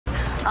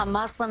A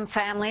Muslim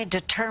family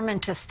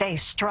determined to stay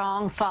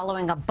strong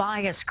following a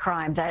bias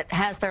crime that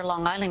has their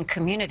Long Island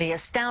community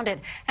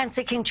astounded and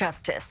seeking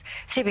justice.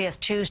 CBS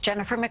 2's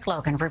Jennifer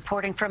McLogan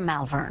reporting from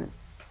Malverne.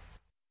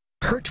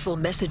 Hurtful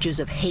messages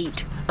of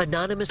hate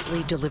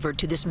anonymously delivered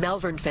to this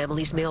Malverne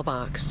family's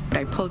mailbox.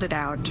 I pulled it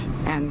out,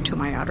 and to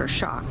my utter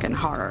shock and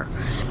horror,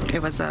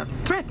 it was a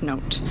threat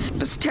note. It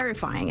was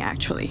terrifying,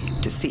 actually,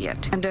 to see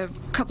it. And a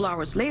couple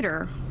hours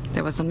later,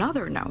 there was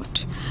another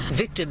note.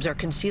 Victims are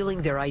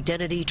concealing their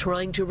identity,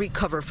 trying to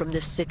recover from the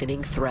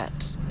sickening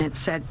threats. It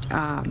said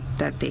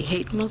that they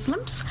hate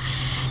Muslims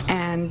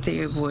and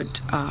they would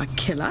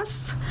kill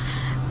us.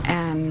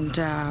 And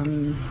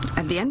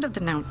at the end of the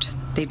note,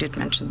 they did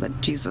mention that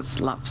Jesus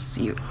loves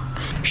you.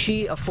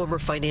 She, a former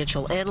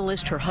financial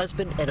analyst, her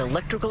husband, an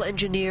electrical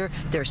engineer,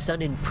 their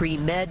son in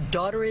pre-med,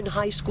 daughter in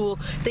high school.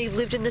 They've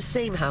lived in the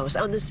same house,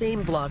 on the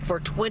same block for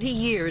 20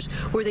 years,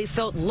 where they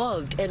felt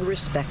loved and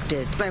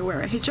respected. I wear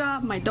a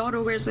hijab, my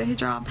daughter wears a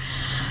hijab.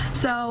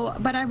 So,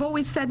 but I've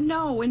always said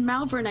no, in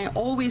Malverne I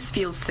always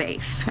feel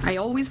safe. I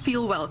always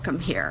feel welcome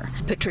here.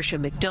 Patricia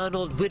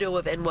McDonald, widow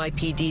of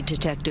NYPD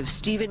Detective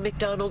Stephen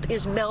McDonald,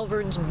 is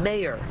Malverne's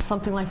mayor.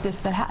 Something like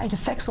this, it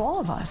affects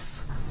all of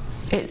us.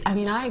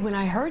 When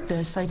I heard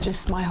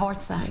this, my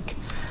heart sank.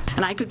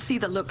 And I could see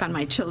the look on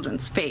my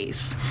children's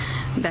face,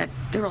 that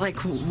they were like,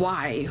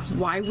 why?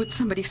 Why would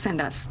somebody send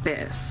us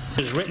this?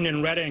 It's written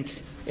in red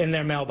ink in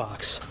their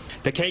mailbox.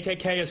 The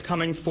KKK is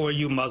coming for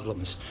you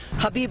Muslims.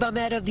 Habib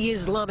Ahmed of the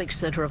Islamic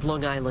Center of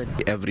Long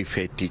Island. Every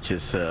faith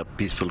teaches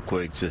peaceful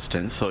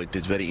coexistence, so it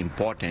is very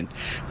important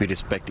we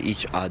respect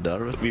each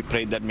other. We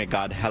pray that may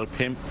God help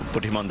him,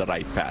 put him on the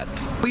right path.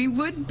 We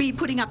would be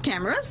putting up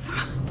cameras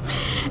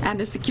and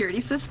a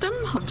security system,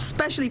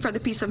 especially for the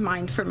peace of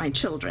mind for my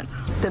children.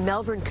 The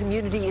Malverne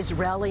community is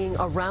rallying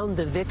around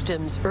the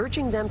victims,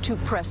 urging them to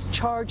press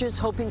charges,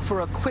 hoping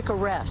for a quick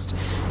arrest,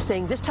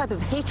 saying this type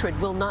of hatred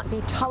will not be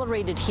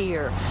tolerated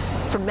here.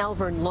 From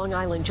Malverne, Long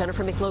Island,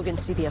 Jennifer McLogan,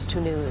 CBS 2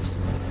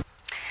 News.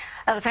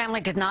 The family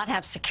did not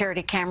have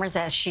security cameras,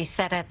 as she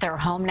said, at their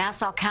home.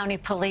 Nassau County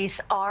Police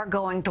are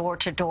going door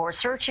to door,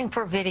 searching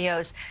for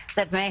videos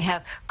that may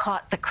have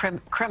caught the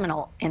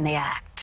criminal in the act.